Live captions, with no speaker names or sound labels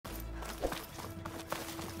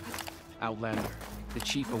Outlander, the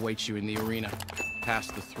chief awaits you in the arena,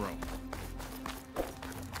 past the throne.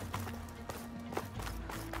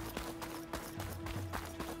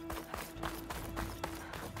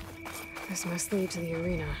 This must lead to the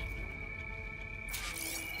arena.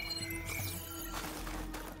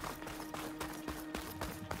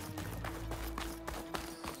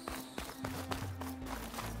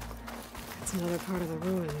 It's another part of the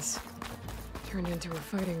ruins, turned into a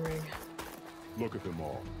fighting ring. Look at them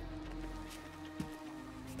all.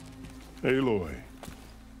 Aloy,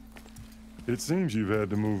 it seems you've had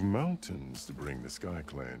to move mountains to bring the Sky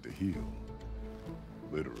Clan to heel.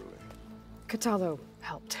 Literally. Kotallo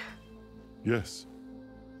helped. Yes.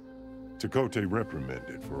 Tekote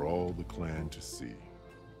reprimanded for all the clan to see.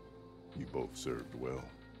 You both served well.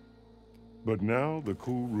 But now the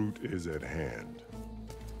cool route is at hand.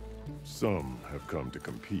 Some have come to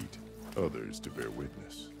compete, others to bear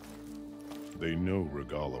witness. They know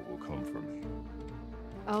Regalla will come for me.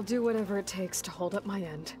 I'll do whatever it takes to hold up my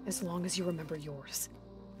end, as long as you remember yours.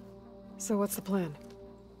 So what's the plan?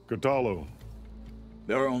 Kotallo.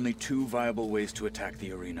 There are only two viable ways to attack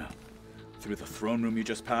the arena. Through the throne room you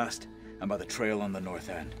just passed, and by the trail on the north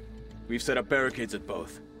end. We've set up barricades at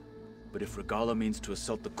both. But if Regalla means to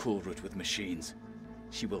assault the cool route with machines,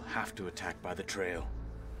 she will have to attack by the trail.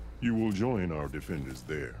 You will join our defenders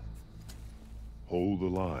there. Hold the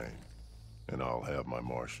line, and I'll have my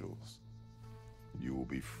marshals. You will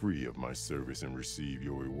be free of my service and receive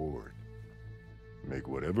your reward. Make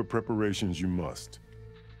whatever preparations you must.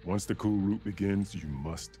 Once the cool route begins, you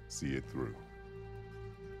must see it through.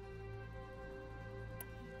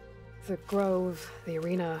 The grove, the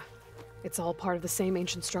arena, it's all part of the same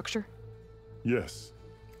ancient structure? Yes.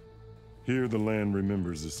 Here the land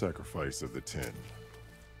remembers the sacrifice of the Ten.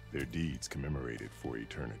 Their deeds commemorated for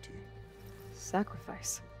eternity.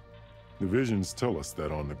 Sacrifice? The visions tell us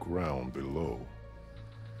that on the ground below,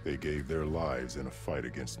 they gave their lives in a fight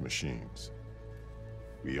against machines.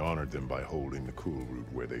 We honored them by holding the cool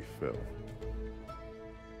route where they fell.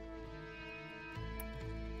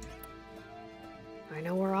 I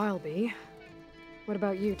know where I'll be. What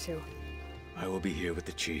about you two? I will be here with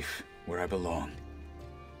the chief, where I belong.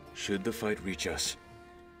 Should the fight reach us,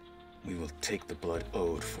 we will take the blood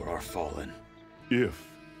owed for our fallen. If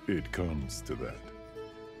it comes to that,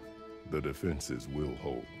 the defenses will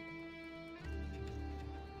hold.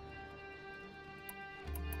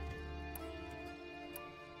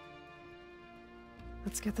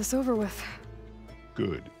 Let's get this over with.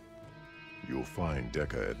 Good. You'll find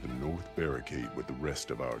Dekka at the north barricade with the rest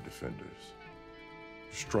of our defenders.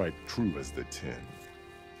 Strike true as the Ten.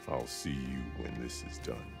 I'll see you when this is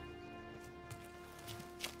done.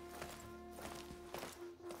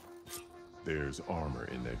 There's armor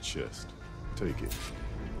in that chest. Take it.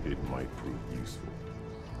 It might prove useful.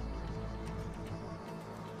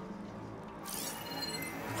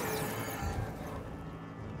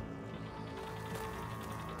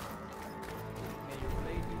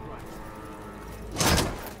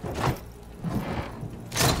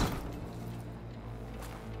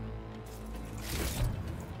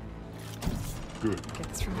 Good. Get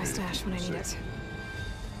this from my stash when I need it.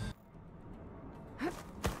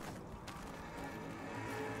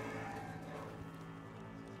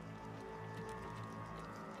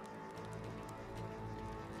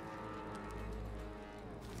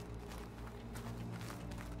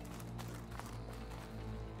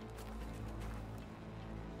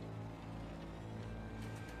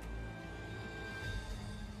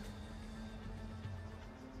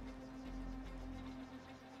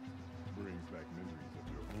 Brings back memories of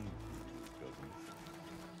your own food, doesn't it?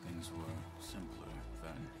 Things were simpler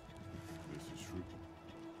then. This is true.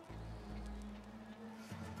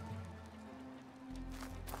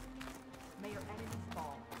 May your enemies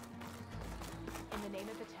fall. In the name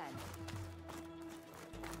of the Ten.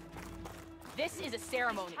 This is a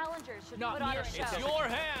ceremony. Challengers should Not put on mere a show. It's your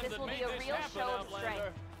hand This that will made be a this real happen, show of Outlander.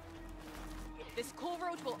 strength. This cool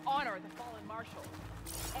road will honor the fallen marshal.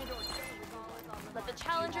 Let the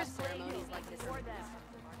challengers ceremonies like this.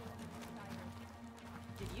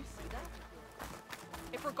 Did you see that?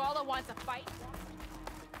 If Regalla wants a fight,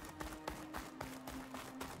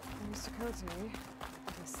 There's Tekote.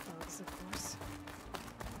 His thugs, of course.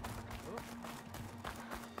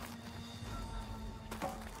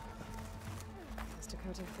 Has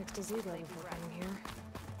Tekote fixed his ego before coming here?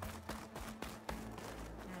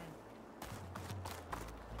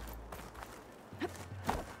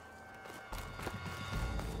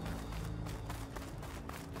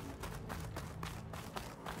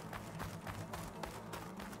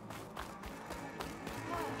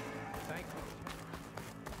 Thank you.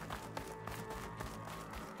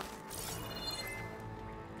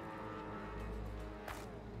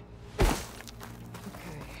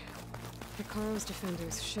 Koro's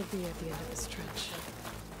defenders should be at the end of this trench.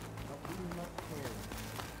 But we must hold.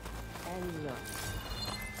 And look,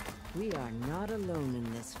 we are not alone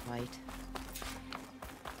in this fight.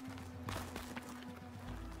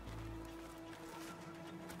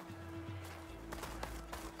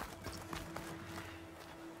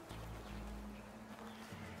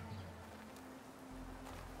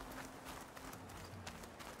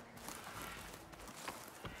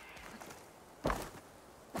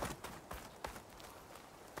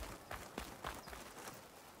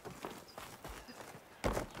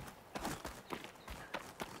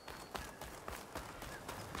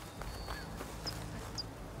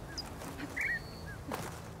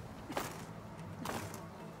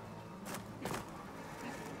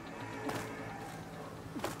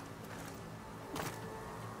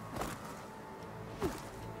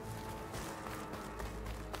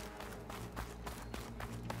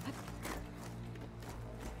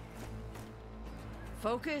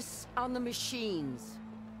 Focus on the machines.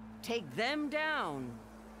 Take them down.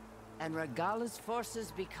 And Regala's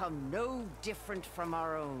forces become no different from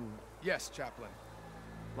our own. Yes, Chaplain.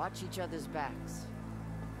 Watch each other's backs.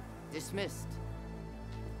 Dismissed.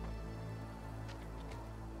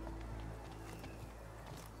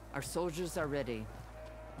 Our soldiers are ready.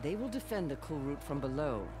 They will defend the cool route from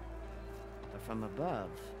below. But from above...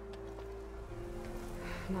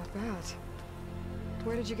 Not bad.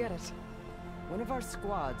 Where did you get it? One of our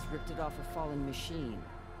squads ripped it off a fallen machine.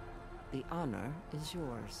 The honor is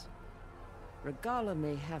yours. Regala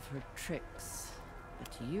may have her tricks,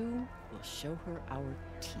 but you will show her our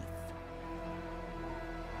teeth.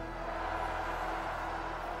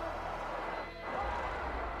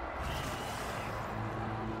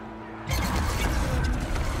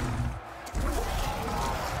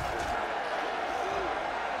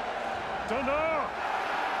 Dana!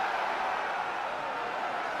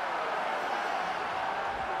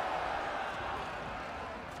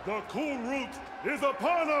 The cool route is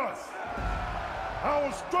upon us!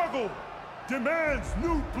 Our struggle demands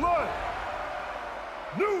new blood!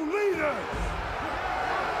 New leaders!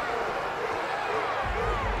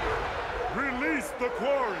 Release the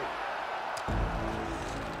quarry!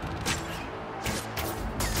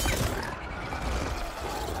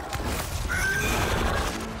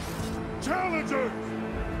 Challengers,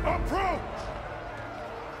 approach!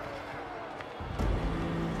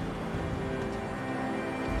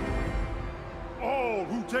 All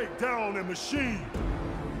who take down a machine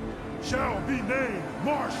shall be named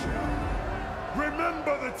Marshal.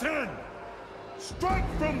 Remember the 10.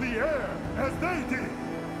 Strike from the air as they did,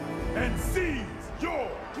 and seize your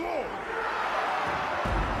glory.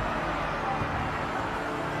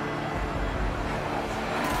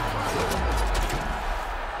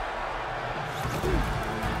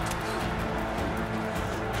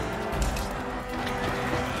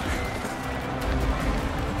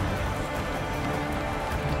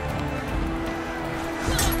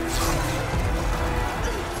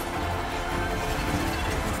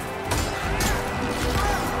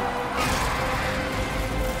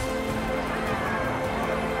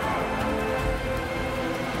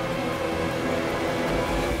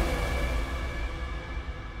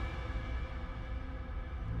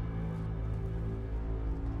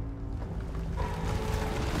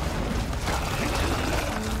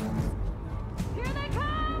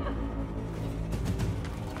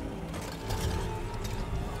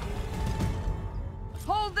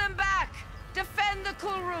 Hold them back! Defend the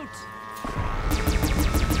cool route!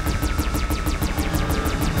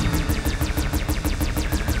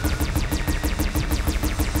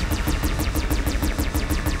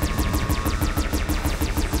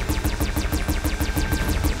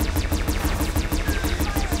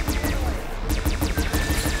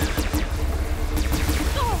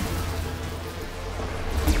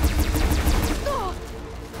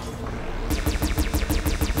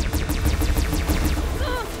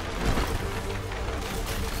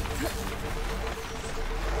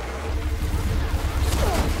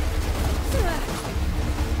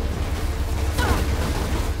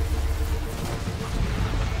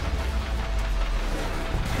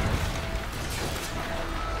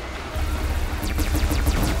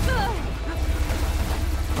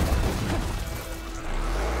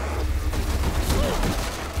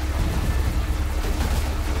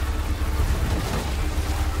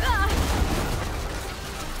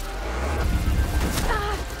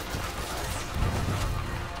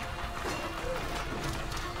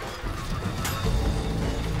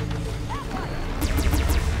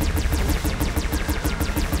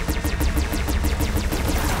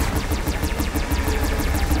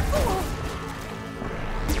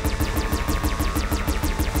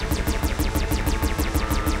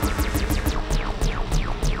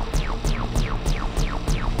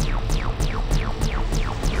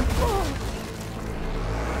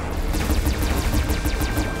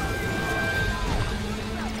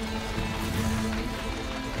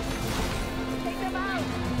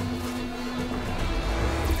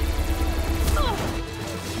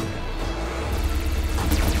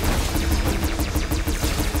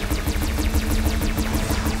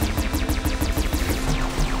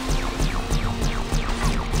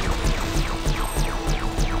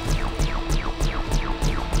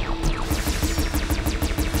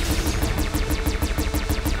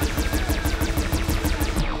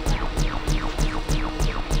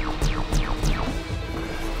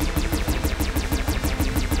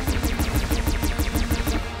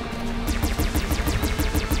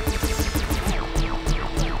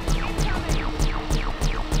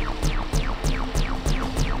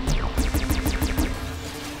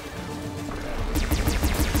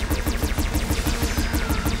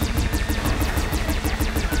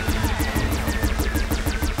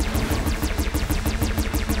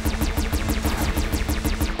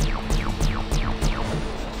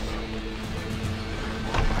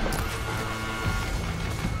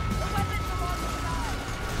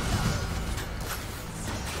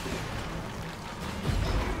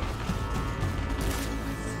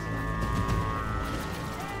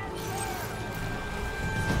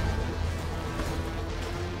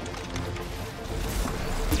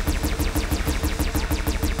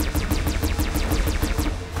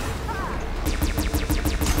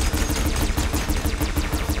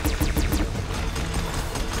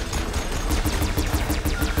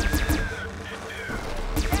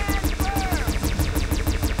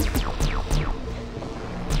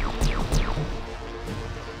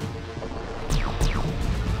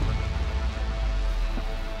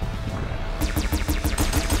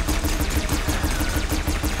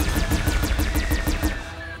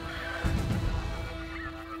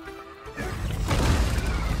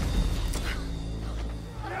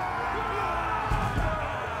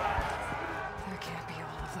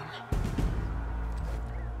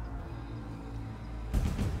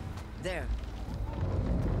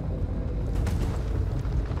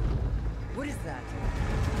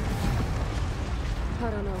 I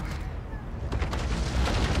don't know.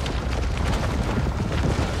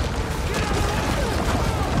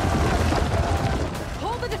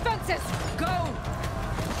 Hold the defenses! Go!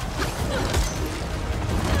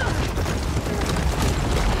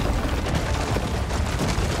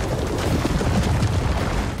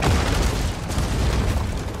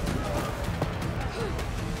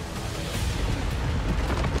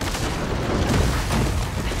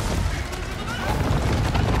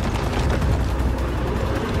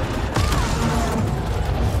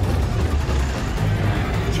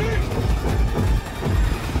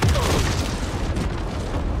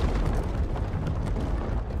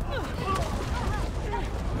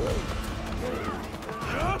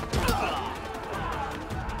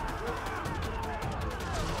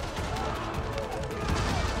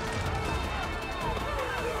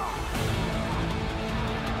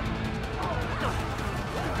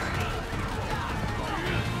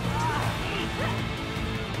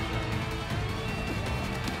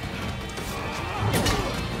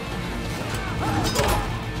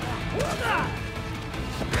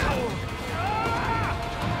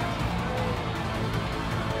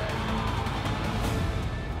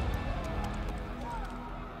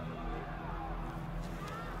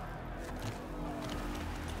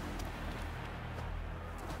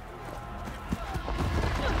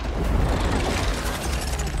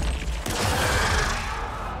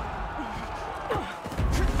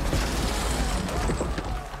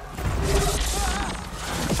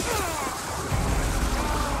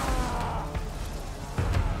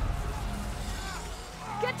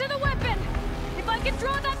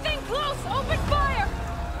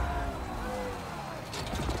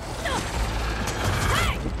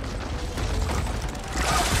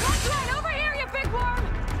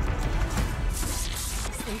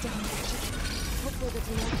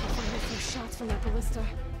 From that ballista.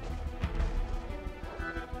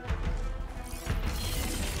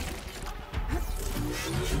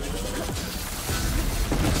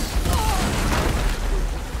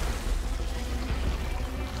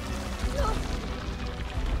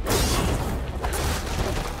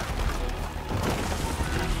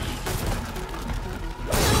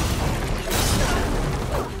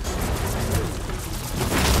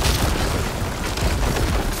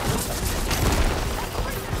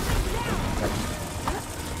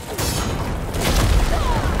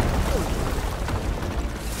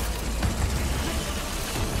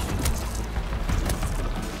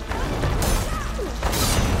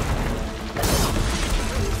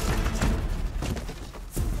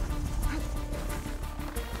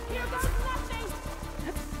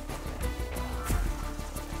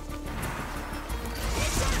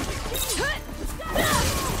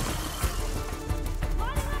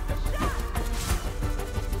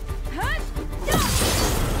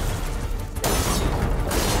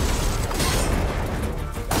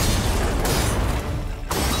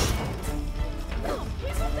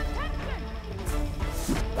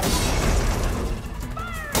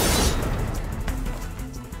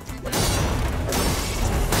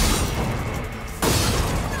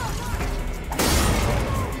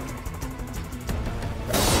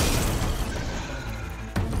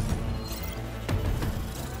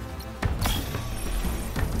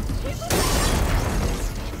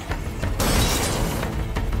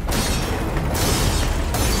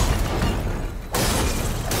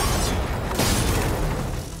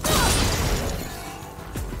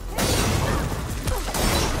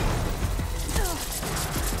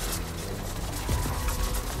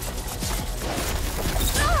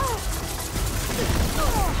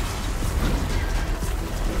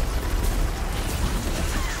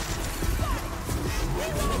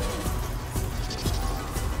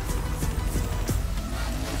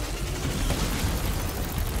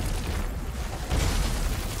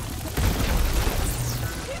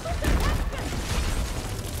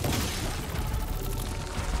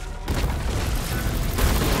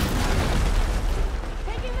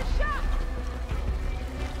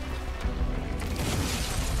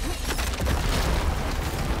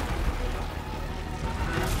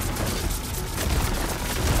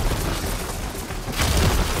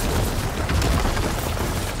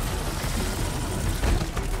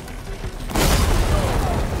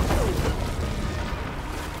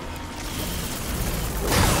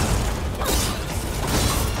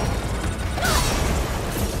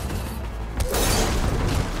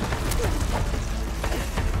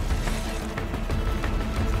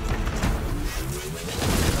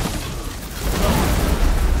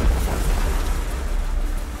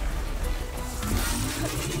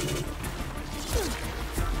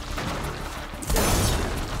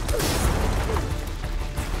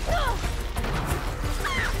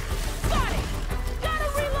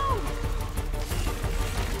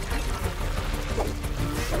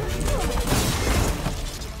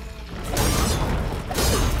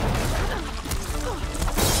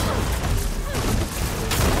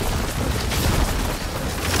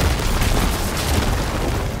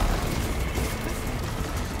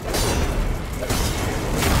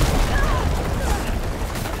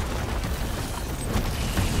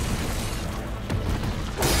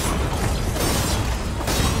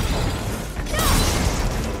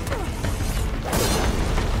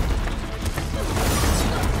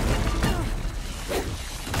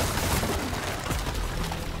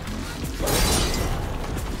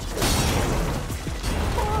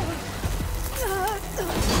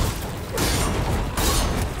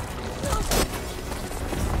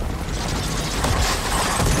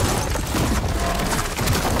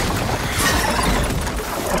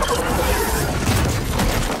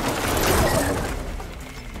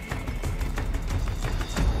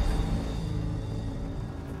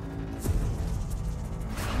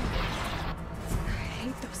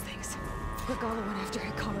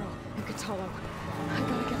 below. I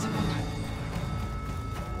gotta get to them.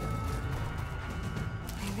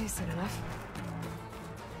 Maybe soon enough.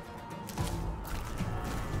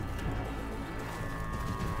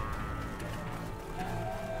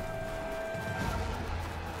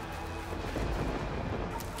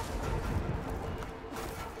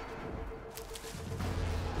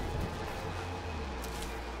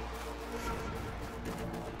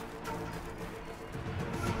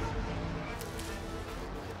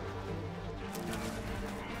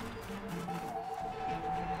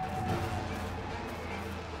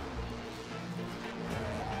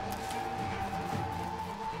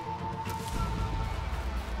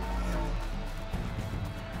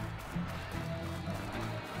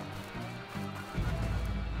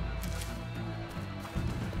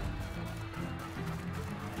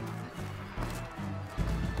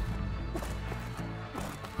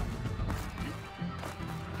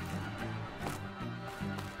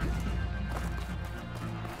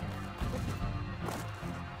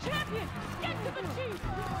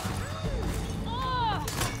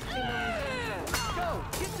 Go!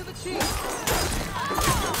 Get to the chief!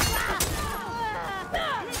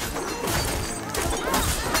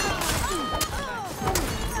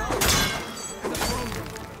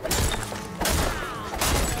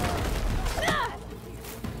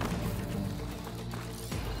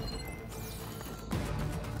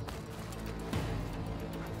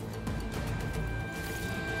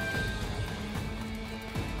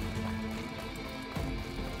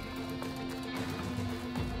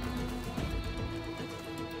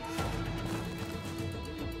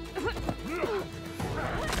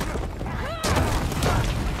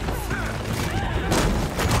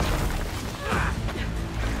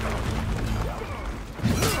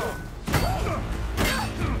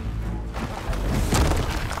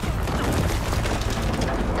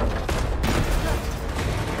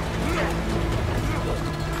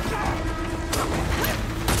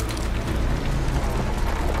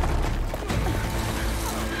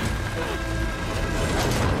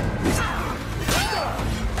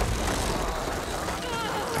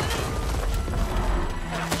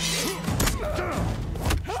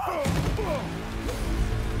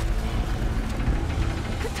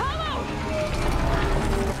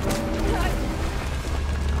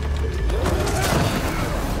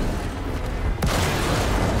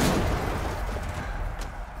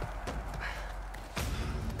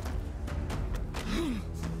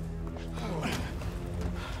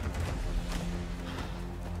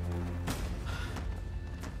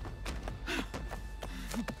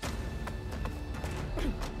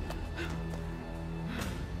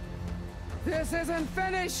 This isn't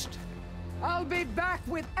finished! I'll be back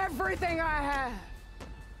with everything I have!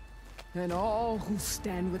 And all who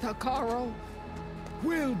stand with Hikaru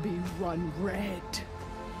will be run red.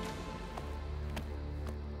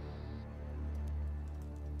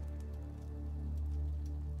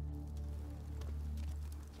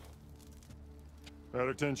 At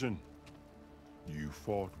attention. You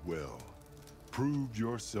fought well. Proved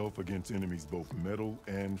yourself against enemies both metal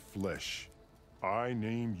and flesh. I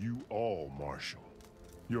name you all Marshal.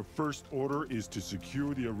 Your first order is to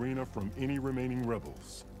secure the arena from any remaining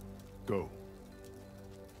rebels. Go.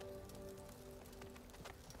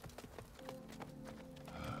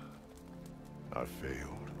 I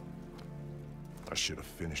failed. I should have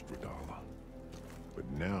finished Regala. But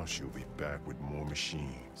now she'll be back with more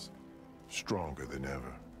machines. Stronger than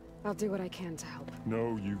ever. I'll do what I can to help.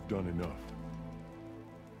 No, you've done enough.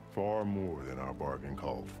 Far more than our bargain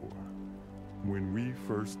called for. When we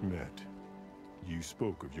first met, you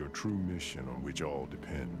spoke of your true mission on which all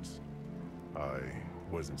depends. I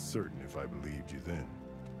wasn't certain if I believed you then.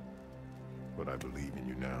 But I believe in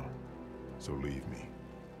you now. So leave me.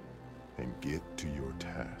 And get to your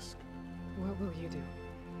task. What will you do?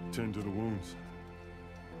 Tend to the wounds.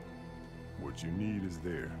 What you need is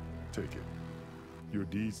there. Take it. Your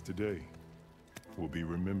deeds today will be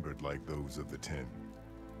remembered like those of the 10.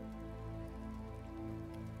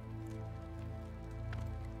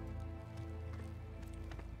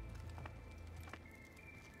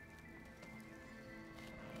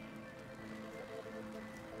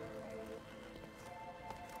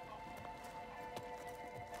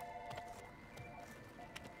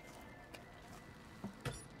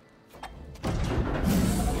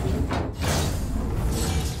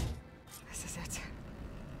 This is it.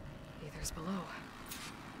 Ether's below.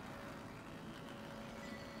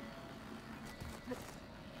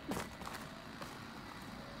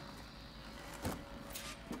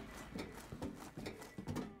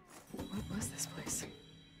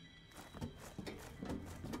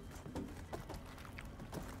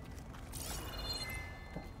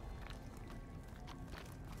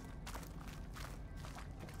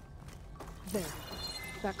 There.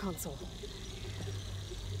 That console.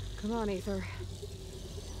 Come on, Aether.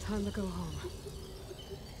 Time to go home.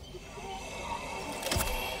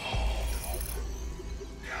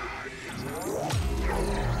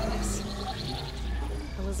 Yes.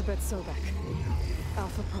 Elizabeth Sobek.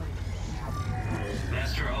 Alpha Prime.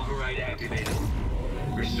 Master override activated.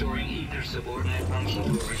 Restoring Ether subordinate function to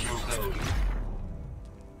original code.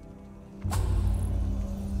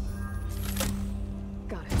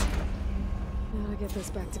 Got it. Now to get this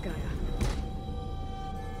back to Gaia.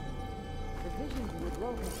 The visions in the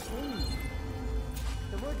globe have changed.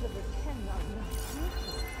 The words of the Ten are not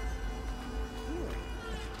truthful. Here,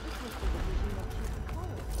 this was the vision of Chief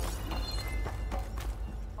Carlos.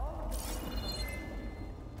 All of the visions are,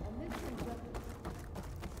 and this is just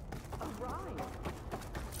a rhyme.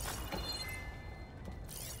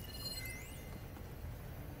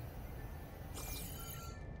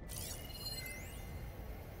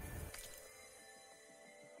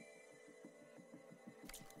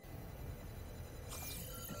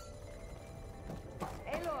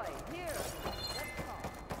 Aloy, here! Let's talk.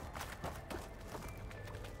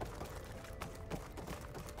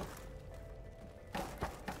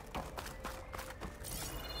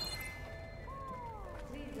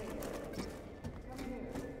 Please, Aloy. Come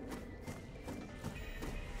here.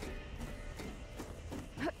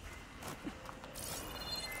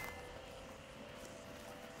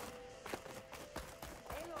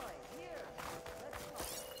 Aloy, here! Let's talk.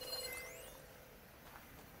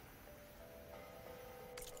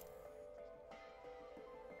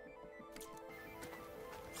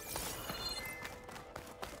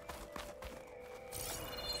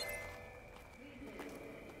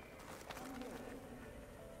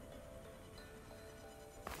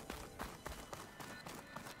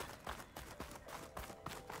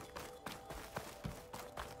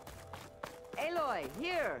 Aloy,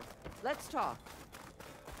 here! Let's talk.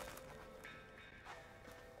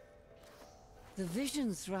 The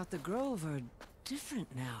visions throughout the grove are different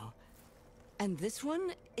now. And this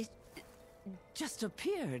one, it just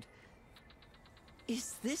appeared.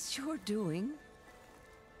 Is this your doing?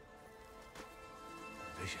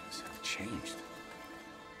 Visions have changed.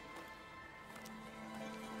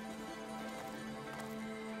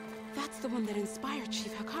 That's the one that inspired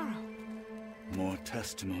Chief Hikaru. More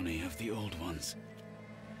testimony of the old ones.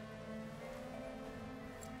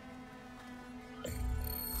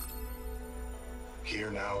 Hear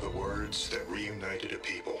now the words that reunited a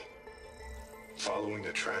people. Following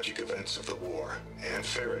the tragic events of the war, Anne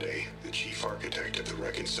Faraday, the chief architect of the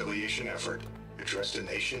reconciliation effort, addressed a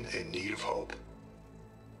nation in need of hope.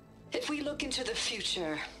 If we look into the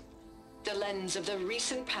future, the lens of the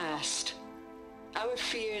recent past, our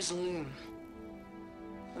fears loom.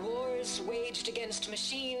 Wars waged against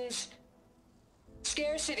machines,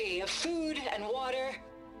 scarcity of food and water,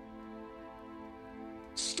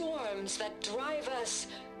 storms that drive us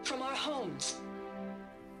from our homes.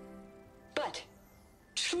 But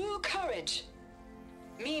true courage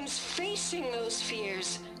means facing those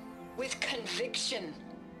fears with conviction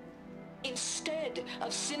instead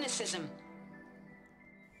of cynicism.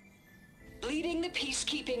 Leading the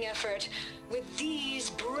peacekeeping effort with these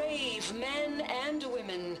brave men and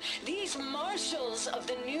women, these marshals of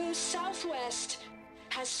the new Southwest,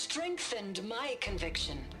 has strengthened my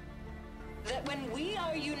conviction that when we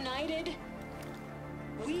are united,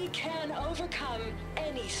 we can overcome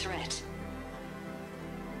any threat.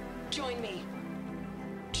 Join me.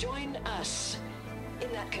 Join us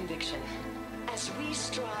in that conviction as we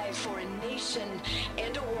strive for a nation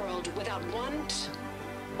and a world without want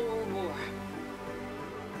or war.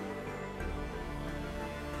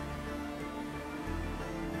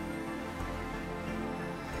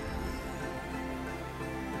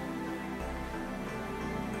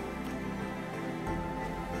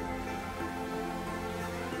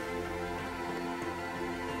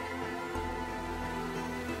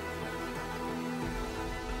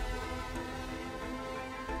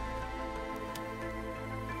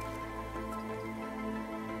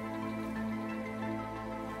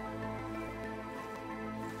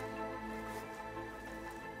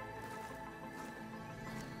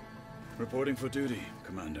 Reporting for duty,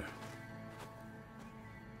 Commander.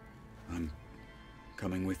 I'm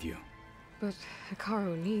coming with you. But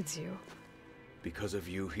Hikaru needs you. Because of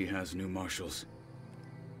you, he has new marshals.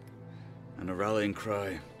 And a rallying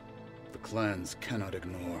cry the clans cannot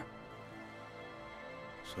ignore.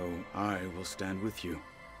 So I will stand with you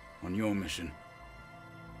on your mission.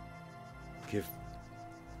 Give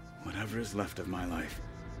whatever is left of my life.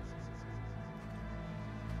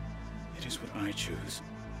 It is what I choose.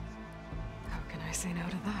 How can I say no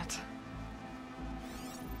to that?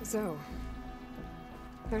 So,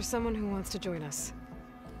 There's someone who wants to join us.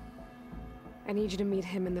 I need you to meet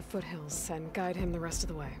him in the foothills and guide him the rest of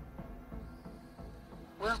the way.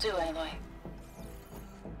 Will do, Aloy.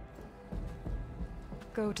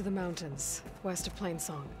 Go to the mountains, west of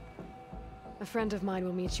Plainsong. A friend of mine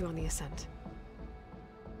will meet you on the ascent.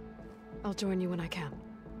 I'll join you when I can.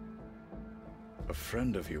 A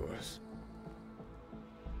friend of yours?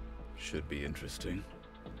 Should be interesting.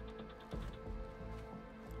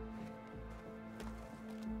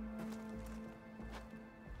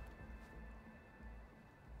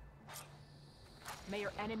 May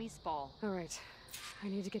your enemies fall. All right. I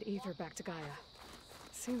need to get Ether back to Gaia.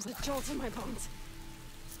 Seems like jolts in my bones.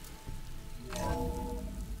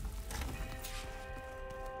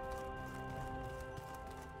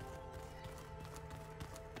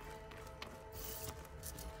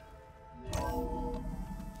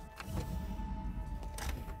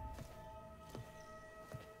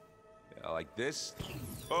 Like this?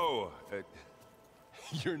 Oh,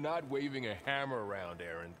 you're not waving a hammer around,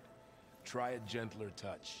 Aaron. Try a gentler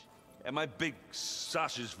touch. And my big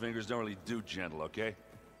sausage fingers don't really do gentle, okay?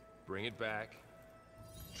 Bring it back.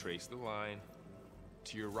 Trace the line.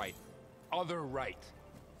 To your right. Other right.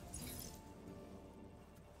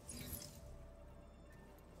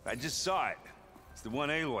 I just saw it. It's the one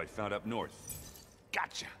Aloy found up north.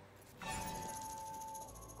 Gotcha!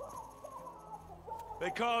 They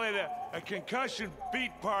call it a concussion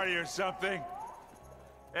beat party or something.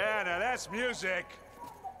 Yeah, now that's music.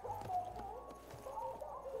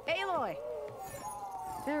 Aloy!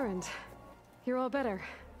 Erend, you're all better.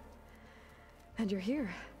 And you're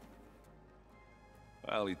here.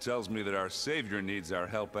 Well, he tells me that our savior needs our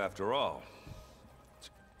help after all.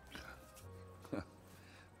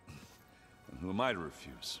 Who am I to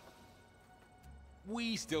refuse?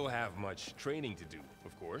 We still have much training to do,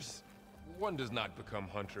 of course. One does not become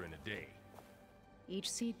hunter in a day. Each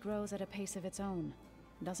seed grows at a pace of its own.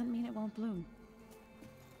 Doesn't mean it won't bloom.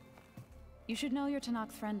 You should know your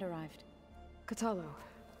Tanakh friend arrived. Katalo.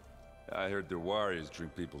 I heard their warriors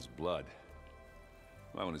drink people's blood.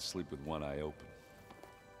 I want to sleep with one eye open.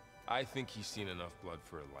 I think he's seen enough blood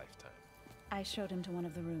for a lifetime. I showed him to one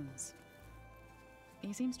of the rooms.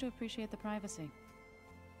 He seems to appreciate the privacy.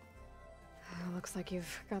 Looks like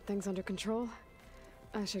you've got things under control.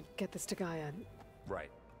 I should get this to Gaia.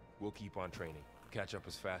 Right. We'll keep on training. Catch up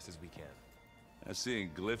as fast as we can. I'm seeing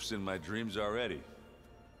glyphs in my dreams already.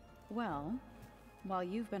 Well, while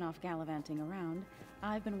you've been off gallivanting around,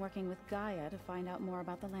 I've been working with Gaia to find out more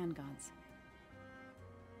about the land gods.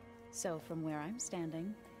 So from where I'm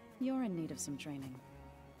standing, you're in need of some training.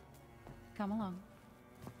 Come along.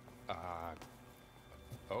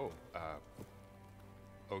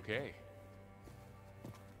 Okay.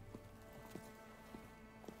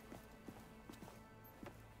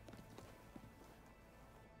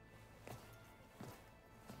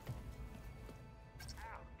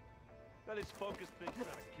 That is focus thing trying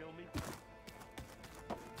to kill me.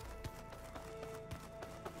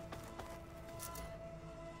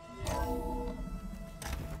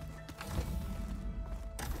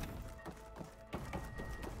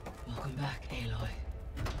 Welcome back, Aloy.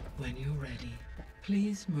 When you're ready,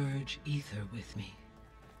 please merge Ether with me.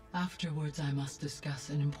 Afterwards, I must discuss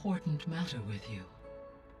an important matter with you.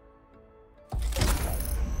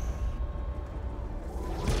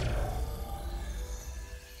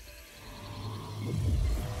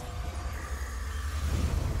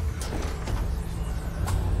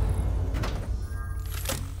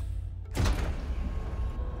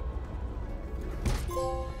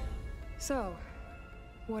 So,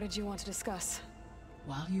 what did you want to discuss?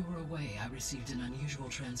 While you were away, I received an unusual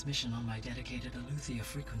transmission on my dedicated Aletheia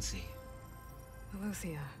frequency.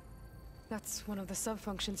 Aletheia. That's one of the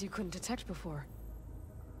sub-functions you couldn't detect before.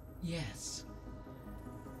 Yes.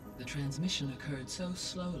 The transmission occurred so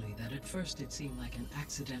slowly that at first it seemed like an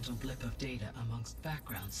accidental blip of data amongst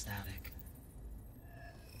background static.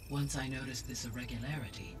 Once I noticed this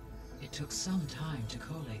irregularity, it took some time to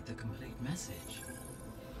collate the complete message.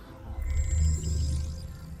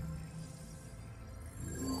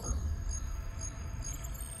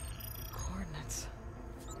 Coordinates.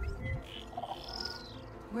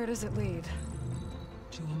 Where does it lead?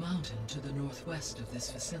 To a mountain to the northwest of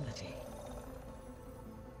this facility.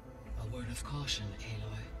 A word of caution,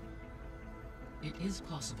 Aloy. It is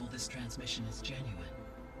possible this transmission is genuine.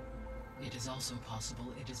 It is also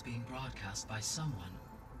possible it is being broadcast by someone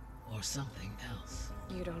or something else.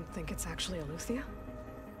 You don't think it's actually Aletheia?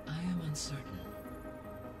 I am uncertain.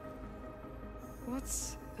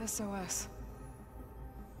 What's SOS?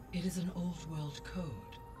 It is an old world code.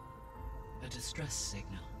 A distress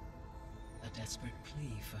signal. A desperate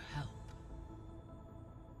plea for help.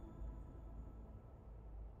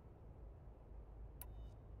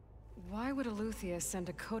 Why would Eleuthia send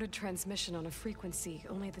a coded transmission on a frequency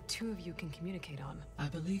only the two of you can communicate on? I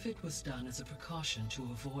believe it was done as a precaution to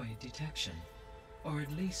avoid detection, or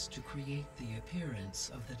at least to create the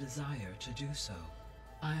appearance of the desire to do so.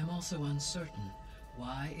 I am also uncertain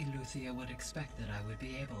why Eleuthia would expect that I would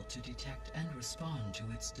be able to detect and respond to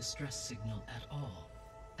its distress signal at all.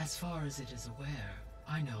 As far as it is aware,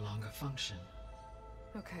 I no longer function.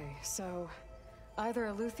 Okay, so either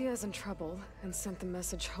Eleuthia is in trouble and sent the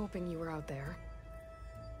message hoping you were out there,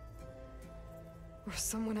 or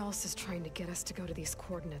someone else is trying to get us to go to these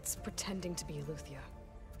coordinates, pretending to be Eleuthia.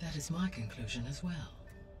 That is my conclusion as well.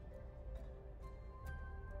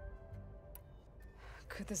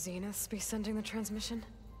 Could the Zeniths be sending the transmission?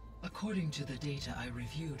 According to the data I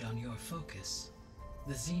reviewed on your focus,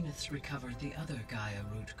 the Zeniths recovered the other Gaia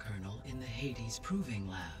root kernel in the Hades Proving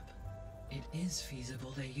Lab. It is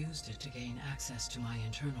feasible they used it to gain access to my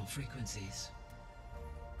internal frequencies.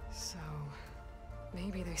 So,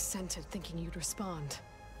 maybe they sent it thinking you'd respond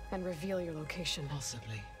and reveal your location.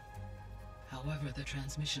 Possibly. However, the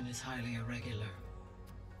transmission is highly irregular.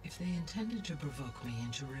 If they intended to provoke me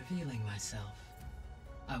into revealing myself,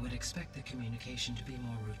 I would expect the communication to be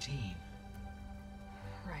more routine.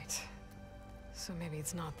 Right. So maybe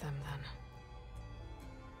it's not them then.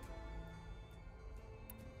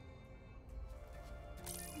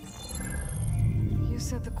 You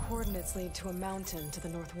said the coordinates lead to a mountain to the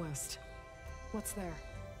northwest. What's there?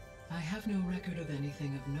 I have no record of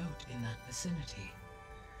anything of note in that vicinity.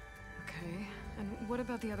 Okay, and what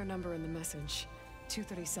about the other number in the message?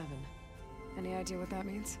 237. Any idea what that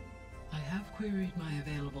means? I have queried my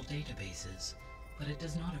available databases, but it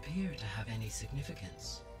does not appear to have any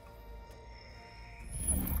significance.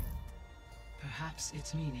 Perhaps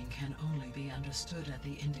its meaning can only be understood at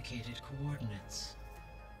the indicated coordinates.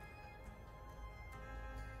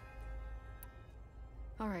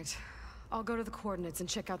 All right, I'll go to the coordinates and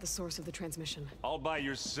check out the source of the transmission. All by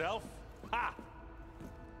yourself? Ha!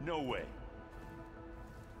 No way.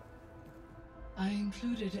 I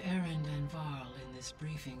included Erend and Varl in this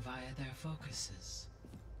briefing via their focuses.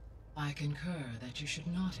 I concur that you should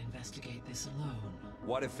not investigate this alone.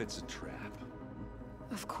 What if it's a trap?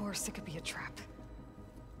 Of course it could be a trap.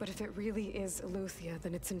 But if it really is Eleuthia,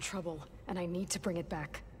 then it's in trouble, and I need to bring it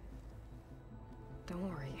back. Don't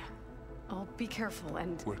worry. I'll be careful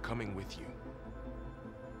and... We're coming with you.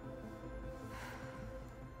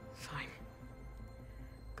 Fine.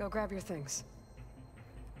 Go grab your things.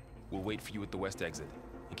 We'll wait for you at the west exit,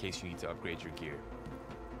 in case you need to upgrade your gear.